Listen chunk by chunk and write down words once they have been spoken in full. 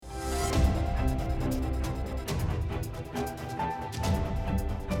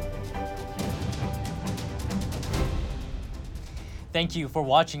Thank you for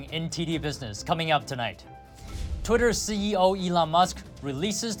watching NTD Business. Coming up tonight, Twitter CEO Elon Musk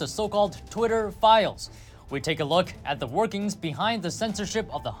releases the so-called Twitter files. We take a look at the workings behind the censorship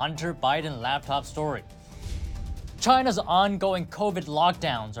of the Hunter Biden laptop story. China's ongoing COVID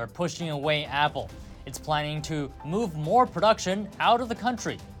lockdowns are pushing away Apple. It's planning to move more production out of the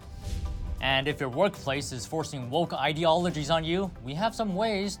country. And if your workplace is forcing woke ideologies on you, we have some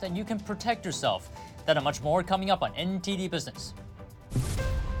ways that you can protect yourself. That and much more coming up on NTD Business.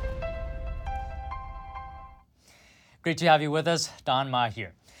 Great to have you with us. Don Ma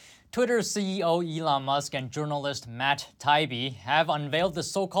here. Twitter CEO Elon Musk and journalist Matt Taibbi have unveiled the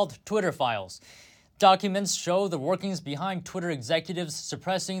so-called Twitter files. Documents show the workings behind Twitter executives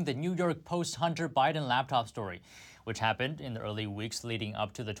suppressing the New York Post Hunter Biden laptop story, which happened in the early weeks leading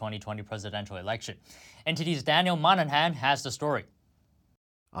up to the 2020 presidential election. NTD's Daniel Monahan has the story.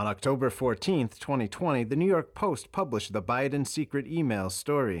 On October 14, 2020, the New York Post published the Biden secret email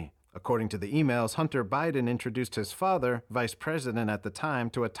story. According to the emails, Hunter Biden introduced his father, vice president at the time,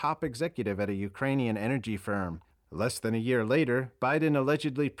 to a top executive at a Ukrainian energy firm. Less than a year later, Biden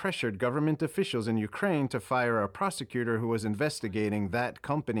allegedly pressured government officials in Ukraine to fire a prosecutor who was investigating that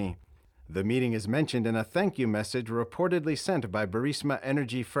company. The meeting is mentioned in a thank you message reportedly sent by Burisma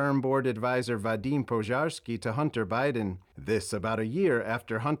Energy Firm board advisor Vadim Pozharsky to Hunter Biden. This about a year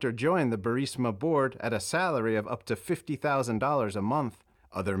after Hunter joined the Burisma board at a salary of up to $50,000 a month.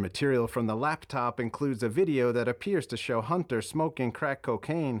 Other material from the laptop includes a video that appears to show Hunter smoking crack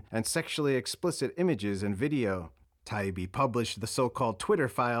cocaine and sexually explicit images and video. Taibbi published the so-called Twitter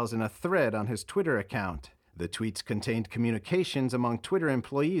files in a thread on his Twitter account. The tweets contained communications among Twitter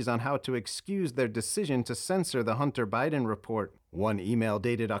employees on how to excuse their decision to censor the Hunter Biden report. One email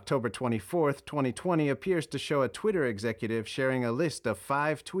dated October 24, 2020 appears to show a Twitter executive sharing a list of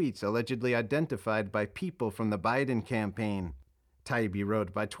 5 tweets allegedly identified by people from the Biden campaign. Taibbi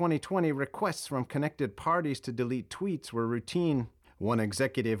wrote, by 2020, requests from connected parties to delete tweets were routine. One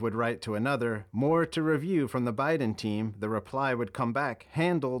executive would write to another, more to review from the Biden team. The reply would come back,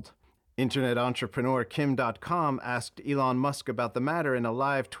 handled. Internet entrepreneur Kim.com asked Elon Musk about the matter in a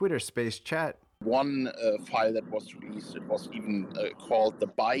live Twitter Space chat. One file that was released, it was even called the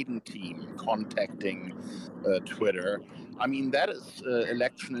Biden team contacting Twitter. I mean, that is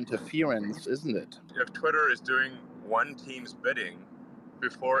election interference, isn't it? If Twitter is doing one team's bidding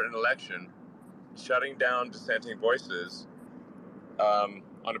before an election, shutting down dissenting voices on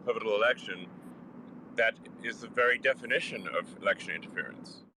a pivotal election, that is the very definition of election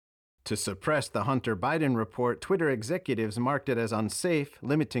interference. To suppress the Hunter Biden report, Twitter executives marked it as unsafe,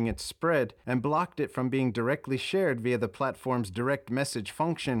 limiting its spread, and blocked it from being directly shared via the platform's direct message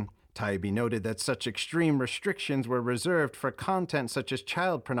function. Taibbi noted that such extreme restrictions were reserved for content such as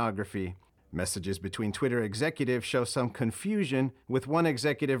child pornography. Messages between Twitter executives show some confusion, with one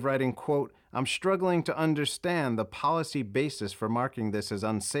executive writing, quote, "I'm struggling to understand the policy basis for marking this as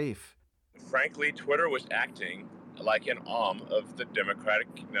unsafe." Frankly, Twitter was acting like an arm of the Democratic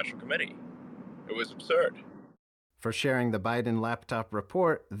National Committee. It was absurd. For sharing the Biden laptop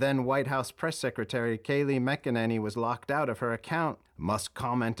report, then White House Press Secretary Kayleigh McEnany was locked out of her account. Musk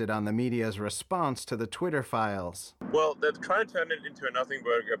commented on the media's response to the Twitter files. Well, they're trying to turn it into a nothing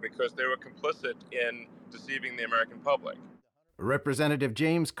burger because they were complicit in deceiving the American public. Representative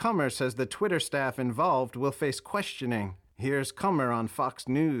James Comer says the Twitter staff involved will face questioning. Here's Comer on Fox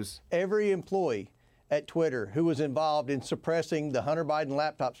News. Every employee at Twitter who was involved in suppressing the Hunter Biden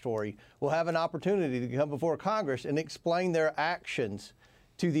laptop story will have an opportunity to come before Congress and explain their actions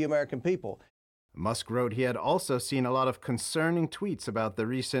to the American people. Musk wrote he had also seen a lot of concerning tweets about the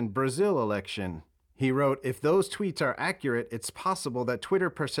recent Brazil election. He wrote, if those tweets are accurate, it's possible that Twitter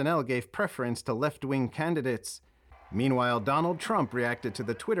personnel gave preference to left-wing candidates. Meanwhile, Donald Trump reacted to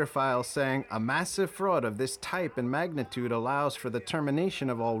the Twitter files, saying, a massive fraud of this type and magnitude allows for the termination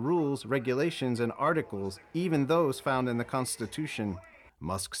of all rules, regulations, and articles, even those found in the Constitution.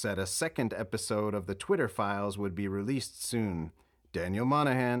 Musk said a second episode of the Twitter files would be released soon. Daniel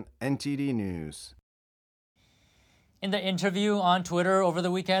Monahan, NTD News. In the interview on Twitter over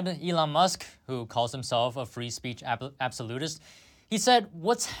the weekend, Elon Musk, who calls himself a free speech absolutist, he said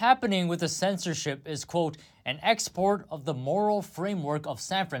what's happening with the censorship is, quote, an export of the moral framework of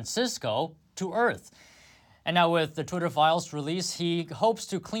San Francisco to Earth. And now with the Twitter files release, he hopes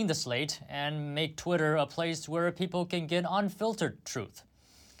to clean the slate and make Twitter a place where people can get unfiltered truth.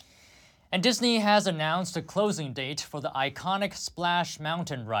 And Disney has announced a closing date for the iconic Splash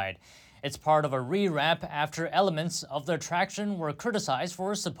Mountain ride. It's part of a rewrap after elements of the attraction were criticized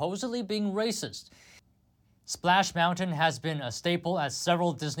for supposedly being racist. Splash Mountain has been a staple at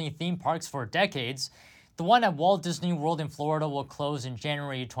several Disney theme parks for decades. The one at Walt Disney World in Florida will close in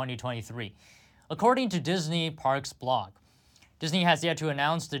January 2023, according to Disney Parks blog. Disney has yet to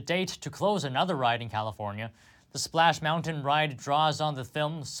announce the date to close another ride in California. The Splash Mountain ride draws on the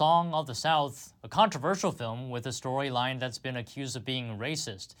film Song of the South, a controversial film with a storyline that's been accused of being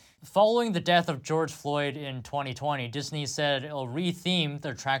racist. Following the death of George Floyd in 2020, Disney said it'll retheme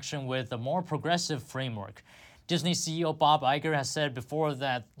the attraction with a more progressive framework. Disney CEO Bob Iger has said before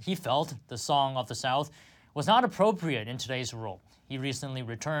that he felt the Song of the South was not appropriate in today's role. He recently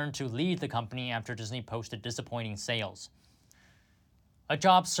returned to lead the company after Disney posted disappointing sales. A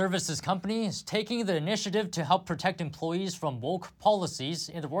job services company is taking the initiative to help protect employees from woke policies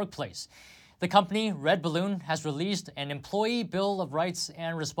in the workplace. The company, Red Balloon, has released an Employee Bill of Rights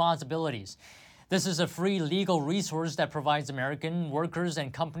and Responsibilities. This is a free legal resource that provides American workers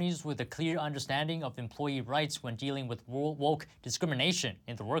and companies with a clear understanding of employee rights when dealing with woke discrimination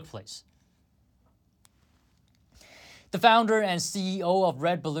in the workplace. The founder and CEO of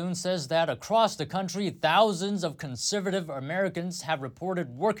Red Balloon says that across the country, thousands of conservative Americans have reported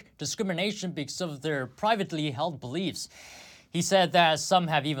work discrimination because of their privately held beliefs. He said that some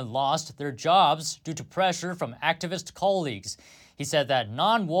have even lost their jobs due to pressure from activist colleagues. He said that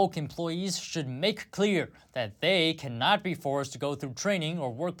non-woke employees should make clear that they cannot be forced to go through training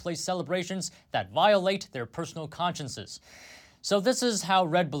or workplace celebrations that violate their personal consciences. So this is how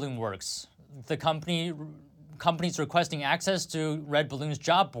Red Balloon works. The companies requesting access to Red Balloon's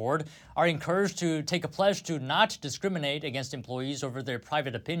job board are encouraged to take a pledge to not discriminate against employees over their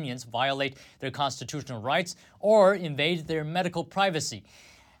private opinions, violate their constitutional rights, or invade their medical privacy.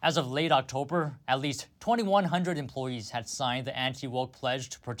 As of late October, at least 2,100 employees had signed the anti-woke pledge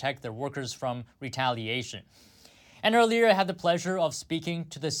to protect their workers from retaliation. And earlier, I had the pleasure of speaking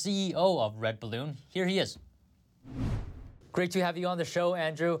to the CEO of Red Balloon. Here he is. Great to have you on the show,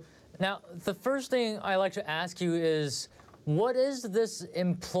 Andrew. Now, the first thing I like to ask you is, what is this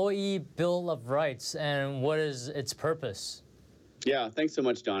Employee Bill of Rights and what is its purpose? Yeah, thanks so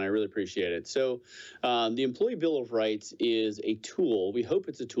much, Don. I really appreciate it. So the Employee Bill of Rights is a tool. We hope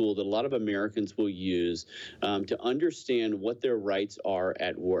it's a tool that a lot of Americans will use to understand what their rights are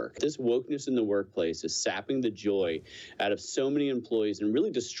at work. This wokeness in the workplace is sapping the joy out of so many employees and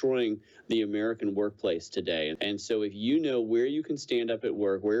really destroying the American workplace today. And so if you know where you can stand up at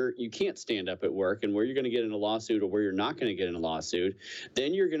work, where you can't stand up at work, and where you're going to get in a lawsuit or where you're not going to get in a lawsuit,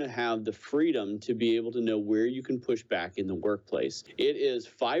 then you're going to have the freedom to be able to know where you can push back in the workplace. It is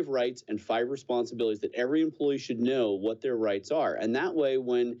 5 rights and 5 responsibilities that every employee should know what their rights are. And that way,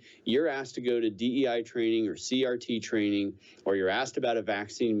 when you're asked to go to DEI training or CRT training, or you're asked about a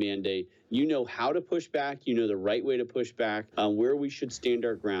vaccine mandate, you know how to push back, you know the right way to push back, where we should stand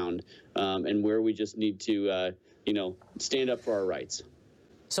our ground, and where we just need to, stand up for our rights.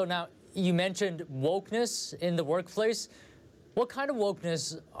 So now, you mentioned wokeness in the workplace. What kind of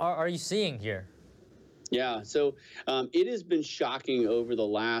wokeness are you seeing here? Yeah, so it has been shocking over the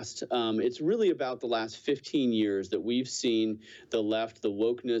last, it's really about the last 15 years that we've seen the left, the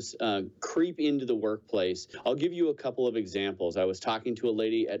wokeness creep into the workplace. I'll give you a couple of examples. I was talking to a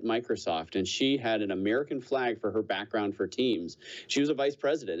lady at Microsoft, and she had an American flag for her background for Teams. She was a vice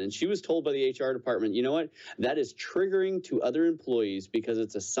president, and she was told by the HR department, you know what, that is triggering to other employees because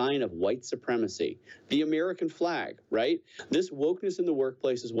it's a sign of white supremacy. The American flag, right? This wokeness in the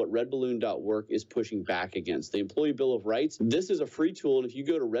workplace is what redballoon.work is pushing back against. The Employee Bill of Rights, this is a free tool, and if you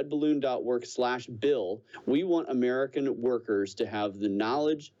go to redballoon.work/bill, we want American workers to have the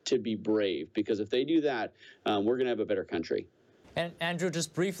knowledge to be brave, because if they do that, we're going to have a better country. And Andrew,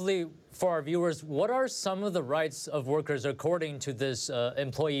 just briefly for our viewers, what are some of the rights of workers according to this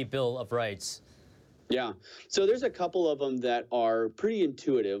Employee Bill of Rights? Yeah, so there's a couple of them that are pretty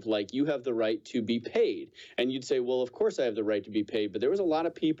intuitive, like you have the right to be paid. And you'd say, well, of course I have the right to be paid. But there was a lot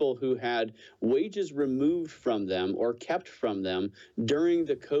of people who had wages removed from them or kept from them during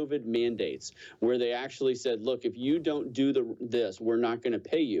the COVID mandates, where they actually said, look, if you don't do this, we're not going to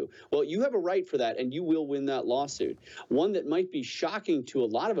pay you. Well, you have a right for that, and you will win that lawsuit. One that might be shocking to a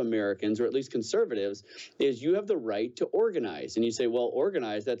lot of Americans, or at least conservatives, is you have the right to organize. And you say, well,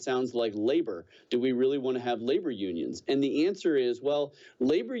 organize, that sounds like labor. Do we really want to have labor unions? And the answer is, well,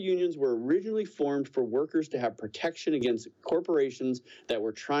 labor unions were originally formed for workers to have protection against corporations that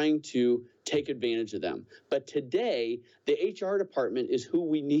were trying to take advantage of them. But today, the HR department is who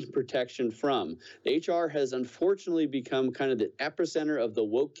we need protection from. The HR has unfortunately become kind of the epicenter of the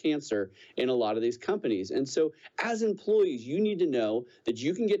woke cancer in a lot of these companies. And so as employees, you need to know that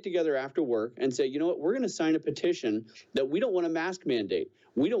you can get together after work and say, you know what, we're going to sign a petition that we don't want a mask mandate.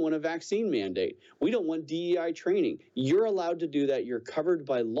 We don't want a vaccine mandate. We don't want DEI training. You're allowed to do that. You're covered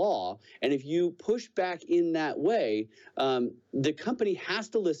by law. And if you push back in that way, the company has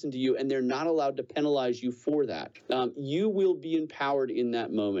to listen to you, and they're not allowed to penalize you for that. You will be empowered in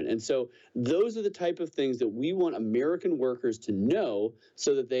that moment. And so those are the type of things that we want American workers to know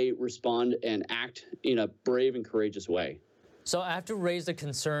so that they respond and act in a brave and courageous way. So I have to raise a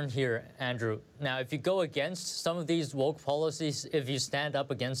concern here, Andrew. Now, if you go against some of these woke policies, if you stand up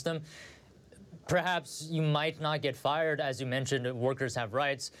against them, perhaps you might not get fired. As you mentioned, workers have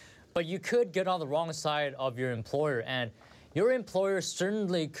rights, but you could get on the wrong side of your employer, and your employer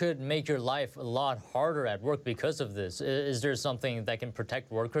certainly could make your life a lot harder at work because of this. Is there something that can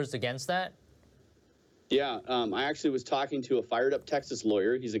protect workers against that? Yeah, I actually was talking to a Fired Up Texas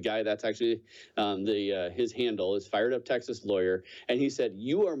lawyer. He's a guy that's actually his handle is Fired Up Texas Lawyer. And he said,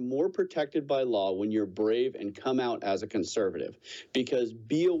 you are more protected by law when you're brave and come out as a conservative, because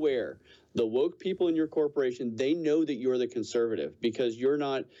be aware, the woke people in your corporation, they know that you're the conservative because you're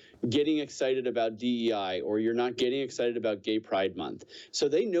not getting excited about DEI or you're not getting excited about Gay Pride Month. So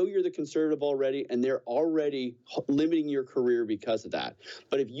they know you're the conservative already, and they're already limiting your career because of that.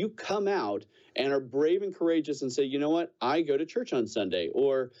 But if you come out and are brave and courageous and say, you know what, I go to church on Sunday,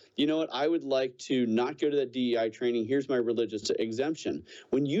 or you know what, I would like to not go to that DEI training, here's my religious exemption.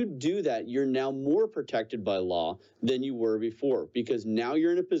 When you do that, you're now more protected by law than you were before, because now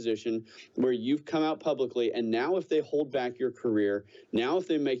you're in a position where you've come out publicly, and now if they hold back your career, now if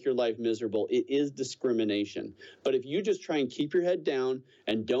they make your life miserable, it is discrimination. But if you just try and keep your head down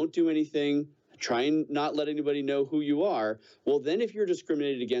and don't do anything, try and not let anybody know who you are, well, then if you're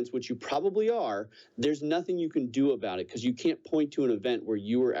discriminated against, which you probably are, there's nothing you can do about it because you can't point to an event where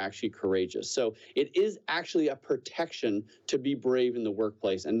you were actually courageous. So it is actually a protection to be brave in the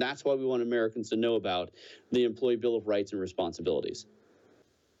workplace, and that's why we want Americans to know about the Employee Bill of Rights and Responsibilities.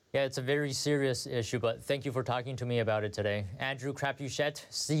 Yeah, it's a very serious issue, but thank you for talking to me about it today. Andrew Crapuchetti,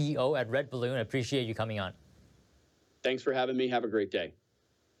 CEO at Red Balloon. I appreciate you coming on. Thanks for having me. Have a great day.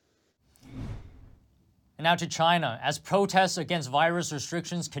 And now to China. As protests against virus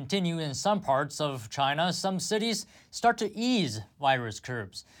restrictions continue in some parts of China, some cities start to ease virus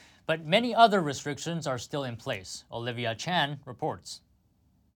curbs. But many other restrictions are still in place. Olivia Chan reports.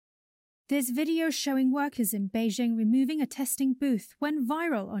 This video showing workers in Beijing removing a testing booth went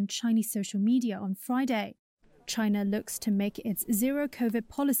viral on Chinese social media on Friday. China looks to make its zero-COVID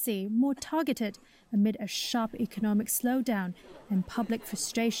policy more targeted amid a sharp economic slowdown and public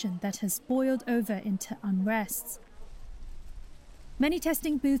frustration that has boiled over into unrest. Many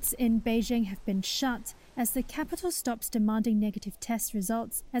testing booths in Beijing have been shut as the capital stops demanding negative test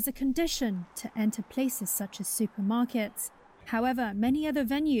results as a condition to enter places such as supermarkets. However, many other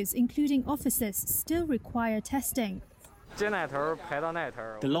venues, including offices, still require testing. The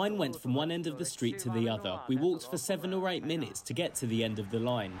line went from one end of the street to the other. We walked for 7 or 8 minutes to get to the end of the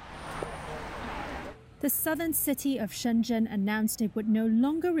line. The southern city of Shenzhen announced it would no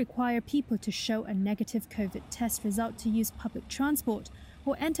longer require people to show a negative COVID test result to use public transport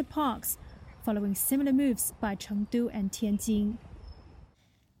or enter parks, following similar moves by Chengdu and Tianjin.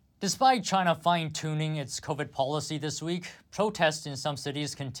 Despite China fine-tuning its COVID policy this week, protests in some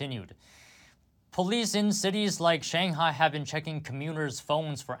cities continued. Police in cities like Shanghai have been checking commuters'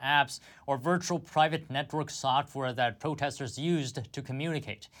 phones for apps or virtual private network software that protesters used to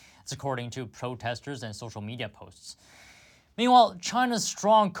communicate. It's according to protesters and social media posts. Meanwhile, China's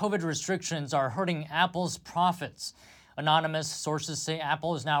strong COVID restrictions are hurting Apple's profits. Anonymous sources say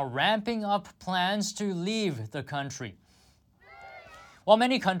Apple is now ramping up plans to leave the country. While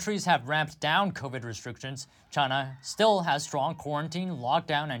many countries have ramped down COVID restrictions, China still has strong quarantine,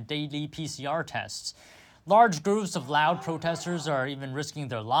 lockdown, and daily PCR tests. Large groups of loud protesters are even risking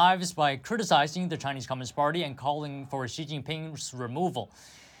their lives by criticizing the Chinese Communist Party and calling for Xi Jinping's removal.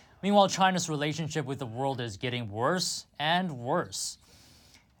 Meanwhile, China's relationship with the world is getting worse and worse.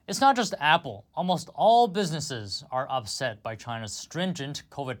 It's not just Apple. Almost all businesses are upset by China's stringent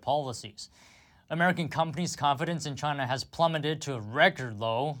COVID policies. American companies' confidence in China has plummeted to a record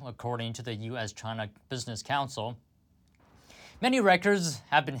low, according to the U.S.-China Business Council. Many records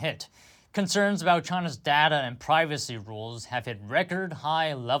have been hit. Concerns about China's data and privacy rules have hit record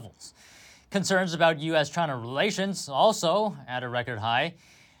high levels. Concerns about U.S.-China relations also at a record high.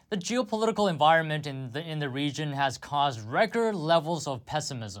 The geopolitical environment in the region has caused record levels of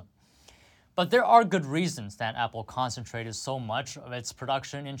pessimism. But there are good reasons that Apple concentrated so much of its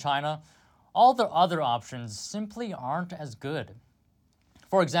production in China. All the other options simply aren't as good.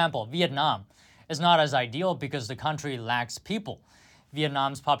 For example, Vietnam is not as ideal because the country lacks people.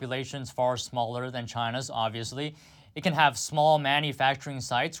 Vietnam's population is far smaller than China's, obviously, It can have small manufacturing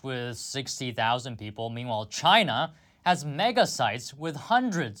sites with 60,000 people. Meanwhile, China has mega sites with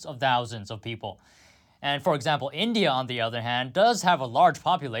hundreds of thousands of people. And for example, India, on the other hand, does have a large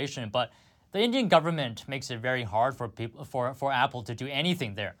population, but the Indian government makes it very hard for Apple to do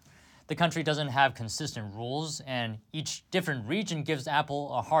anything there. The country doesn't have consistent rules, and each different region gives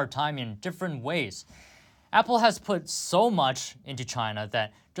Apple a hard time in different ways. Apple has put so much into China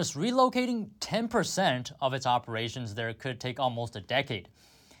that just relocating 10% of its operations there could take almost a decade.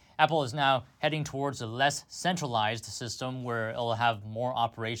 Apple is now heading towards a less centralized system where it'll have more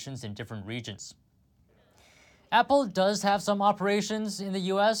operations in different regions. Apple does have some operations in the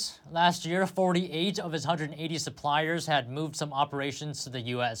US. Last year, 48 of its 180 suppliers had moved some operations to the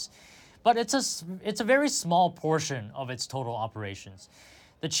US. But it's a very small portion of its total operations.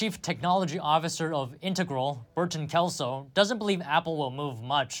 The chief technology officer of Integral, Burton Kelso, doesn't believe Apple will move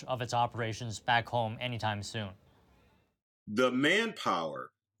much of its operations back home anytime soon. The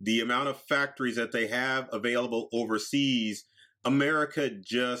manpower, the amount of factories that they have available overseas, America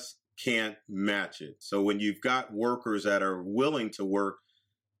just can't match it. So when you've got workers that are willing to work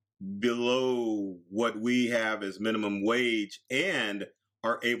below what we have as minimum wage and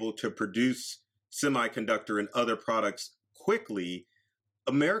are able to produce semiconductor and other products quickly,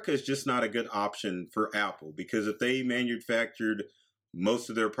 America is just not a good option for Apple, because if they manufactured most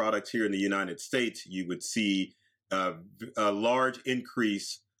of their products here in the United States, you would see a large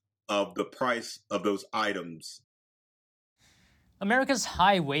increase of the price of those items. America's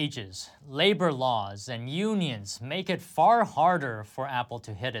high wages, labor laws, and unions make it far harder for Apple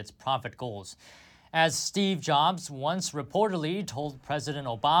to hit its profit goals. As Steve Jobs once reportedly told President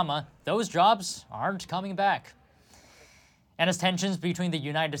Obama, those jobs aren't coming back. And as tensions between the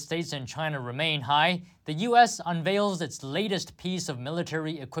United States and China remain high, the U.S. unveils its latest piece of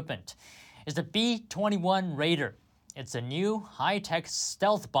military equipment. It's the B-21 Raider. It's a new, high-tech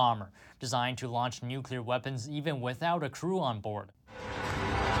stealth bomber designed to launch nuclear weapons even without a crew on board.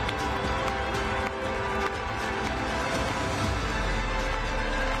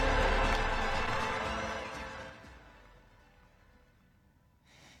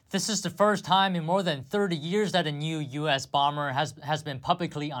 This is the first time in more than 30 years that a new U.S. bomber has been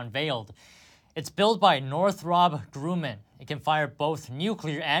publicly unveiled. It's built by Northrop Grumman. It can fire both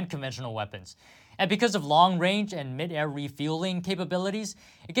nuclear and conventional weapons. And because of long-range and mid-air refueling capabilities,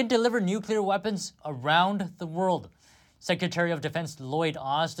 it can deliver nuclear weapons around the world. Secretary of Defense Lloyd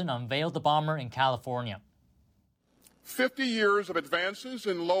Austin unveiled the bomber in California. 50 years of advances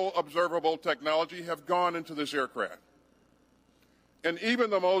in low observable technology have gone into this aircraft. And even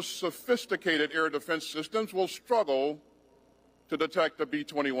the most sophisticated air defense systems will struggle to detect a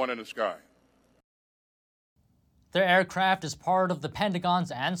B-21 in the sky. The aircraft is part of the Pentagon's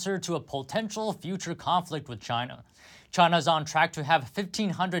answer to a potential future conflict with China. China is on track to have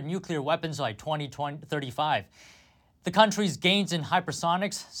 1,500 nuclear weapons by 2035. The country's gains in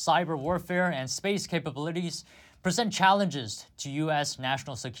hypersonics, cyber warfare, and space capabilities present challenges to U.S.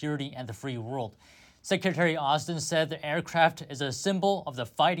 national security and the free world. Secretary Austin said the aircraft is a symbol of the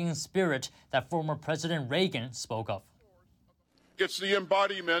fighting spirit that former President Reagan spoke of. It's the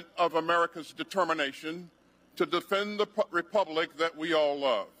embodiment of America's determination to defend the republic that we all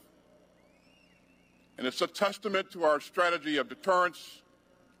love. And it's a testament to our strategy of deterrence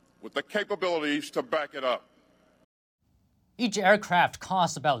with the capabilities to back it up. Each aircraft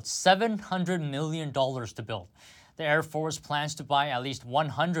costs about $700 million to build. The Air Force plans to buy at least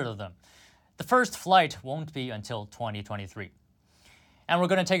 100 of them. The first flight won't be until 2023. And we're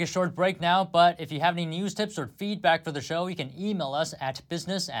going to take a short break now, but if you have any news tips or feedback for the show, you can email us at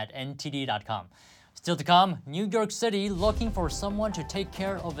business@ntd.com. Still to come, New York City looking for someone to take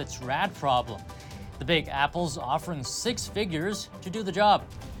care of its rat problem. The Big Apple's offering 6 figures to do the job.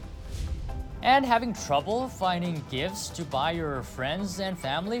 And having trouble finding gifts to buy your friends and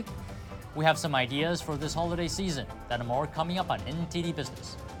family? We have some ideas for this holiday season. That and more coming up on NTD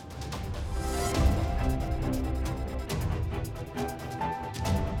Business.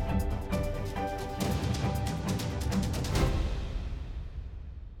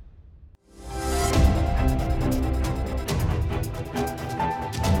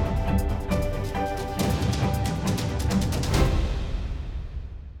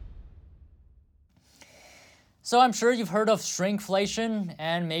 So I'm sure you've heard of shrinkflation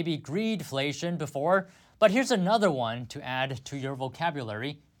and maybe greedflation before, but here's another one to add to your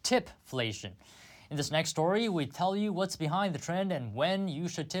vocabulary, tipflation. In this next story, we tell you what's behind the trend and when you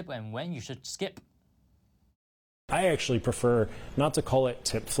should tip and when you should skip. I actually prefer not to call it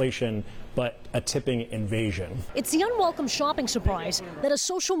tipflation, but a tipping invasion. It's the unwelcome shopping surprise that has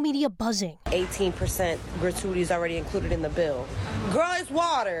social media buzzing. 18% gratuity is already included in the bill. Girl, it's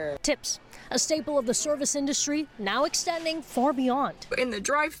water. Tips, a staple of the service industry, now extending far beyond. In the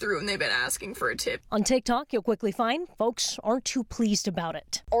drive-thru, and they've been asking for a tip. On TikTok, you'll quickly find folks aren't too pleased about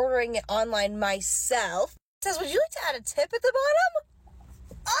it. Ordering it online myself. It says, would you like to add a tip at the bottom?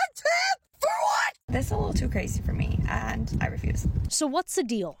 A tip? For what? That's a little too crazy for me, and I refuse. So what's the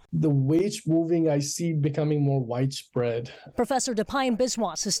deal? The wage moving I see becoming more widespread. Professor Deepayan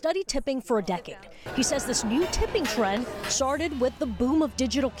Biswas has studied tipping for a decade. He says this new tipping trend started with the boom of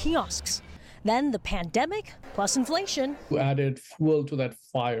digital kiosks. Then the pandemic plus inflation added fuel to that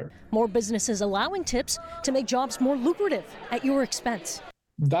fire. More businesses allowing tips to make jobs more lucrative at your expense.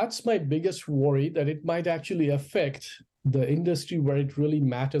 That's my biggest worry, that it might actually affect the industry where it really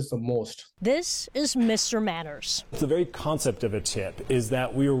matters the most. This is Mr. Manners. The very concept of a tip is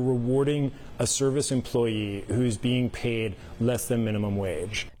that we are rewarding a service employee who's being paid less than minimum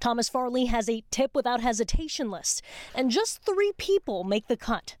wage. Thomas Farley has a tip without hesitation list, and just 3 people make the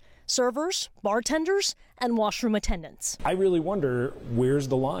cut: servers, bartenders, and washroom attendants. I really wonder, where's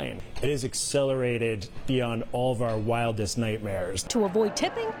the line? It has accelerated beyond all of our wildest nightmares. To avoid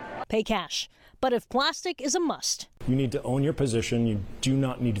tipping, pay cash. But if plastic is a must, you need to own your position. You do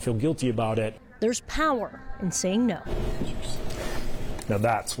not need to feel guilty about it. There's power in saying no. Now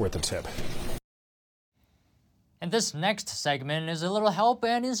that's worth a tip. And this next segment is a little help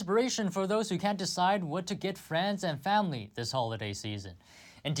and inspiration for those who can't decide what to get friends and family this holiday season.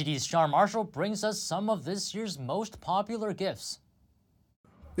 NTD's Sean Marshall brings us some of this year's most popular gifts.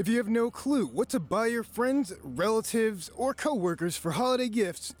 If you have no clue what to buy your friends, relatives, or coworkers for holiday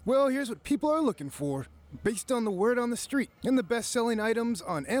gifts, well, here's what people are looking for, based on the word on the street and the best-selling items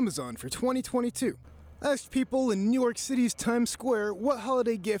on Amazon for 2022. Asked people in New York City's Times Square what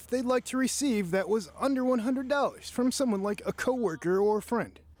holiday gift they'd like to receive that was under $100 from someone like a coworker or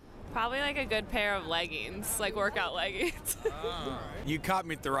friend. Probably like a good pair of leggings, like workout leggings. You caught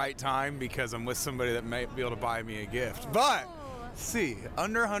me at the right time because I'm with somebody that might be able to buy me a gift. But see,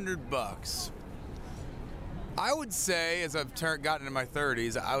 under $100. I would say, as I've gotten into my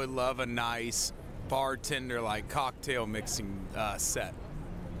 30s, I would love a nice bartender like cocktail mixing set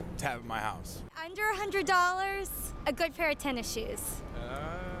to have at my house. Under $100, a good pair of tennis shoes.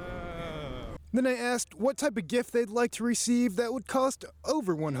 Then I asked what type of gift they'd like to receive that would cost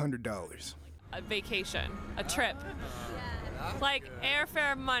over $100. A vacation, a trip. Like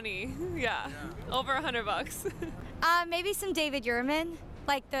airfare money, yeah, over $100. Maybe some David Yurman,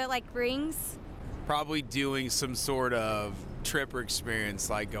 like the rings. Probably doing some sort of trip or experience,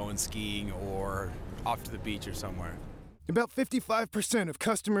 like going skiing or off to the beach or somewhere. About 55% of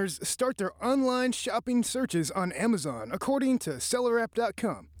customers start their online shopping searches on Amazon, according to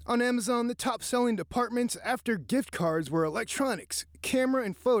SellerApp.com. On Amazon, the top-selling departments after gift cards were electronics, camera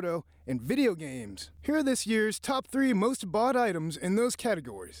and photo, and video games. Here are this year's top 3 most bought items in those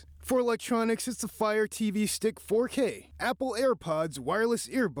categories. For electronics, it's the Fire TV Stick 4K, Apple AirPods wireless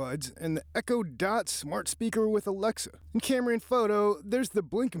earbuds, and the Echo Dot smart speaker with Alexa. In camera and photo, there's the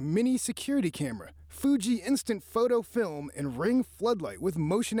Blink Mini security camera, Fuji Instant Photo Film, and Ring Floodlight with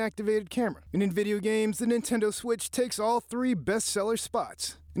motion-activated camera. And in video games, the Nintendo Switch takes all 3 bestseller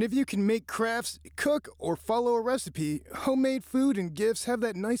spots. And if you can make crafts, cook, or follow a recipe, homemade food and gifts have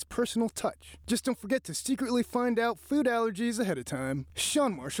that nice personal touch. Just don't forget to secretly find out food allergies ahead of time.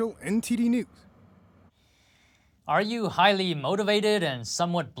 Sean Marshall, NTD News. Are you highly motivated and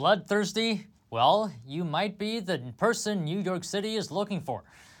somewhat bloodthirsty? Well, you might be the person New York City is looking for.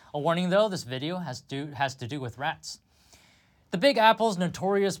 A warning though, this video has to do with rats. The Big Apple's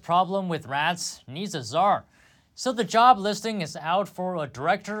notorious problem with rats needs a czar. So the job listing is out for a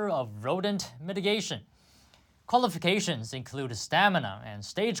director of rodent mitigation. Qualifications include stamina and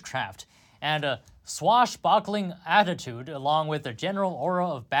stagecraft, and a swashbuckling attitude along with a general aura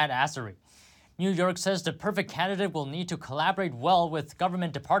of badassery. New York says the perfect candidate will need to collaborate well with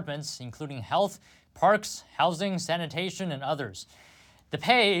government departments, including health, parks, housing, sanitation, and others. The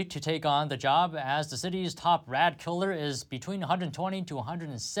pay to take on the job as the city's top rat killer is between $120,000 to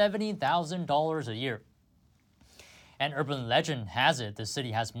 $170,000 a year. An urban legend has it the city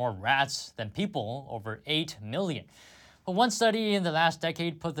has more rats than people, over 8 million. But one study in the last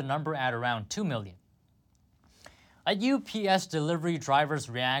decade put the number at around 2 million. A UPS delivery driver's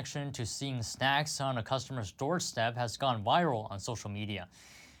reaction to seeing snacks on a customer's doorstep has gone viral on social media.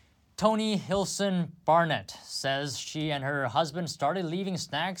 Tony Hilson Barnett says she and her husband started leaving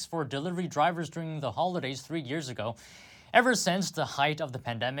snacks for delivery drivers during the holidays 3 years ago. Ever since the height of the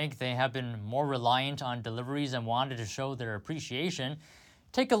pandemic, they have been more reliant on deliveries and wanted to show their appreciation.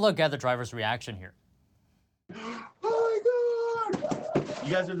 Take a look at the driver's reaction here. Oh my God!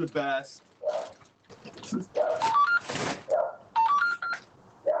 You guys are the best.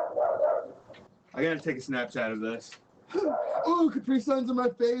 I gotta take a Snapchat of this. Oh, Capri Suns are my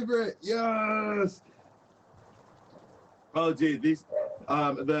favorite. Yes. Oh, dude, these,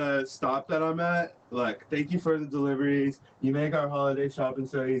 the stop that I'm at. Look, thank you for the deliveries. You make our holiday shopping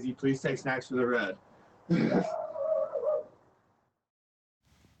so easy. Please take snacks for the red.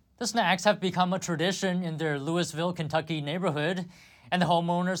 The snacks have become a tradition in their Louisville, Kentucky neighborhood, and the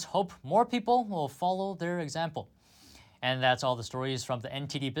homeowners hope more people will follow their example. And that's all the stories from the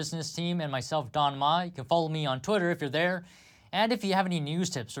NTD business team and myself, Don Ma. You can follow me on Twitter if you're there. And if you have any news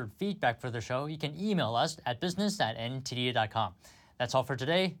tips or feedback for the show, you can email us at business@ntd.com. That's all for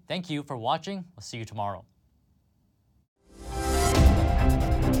today. Thank you for watching. We'll see you tomorrow.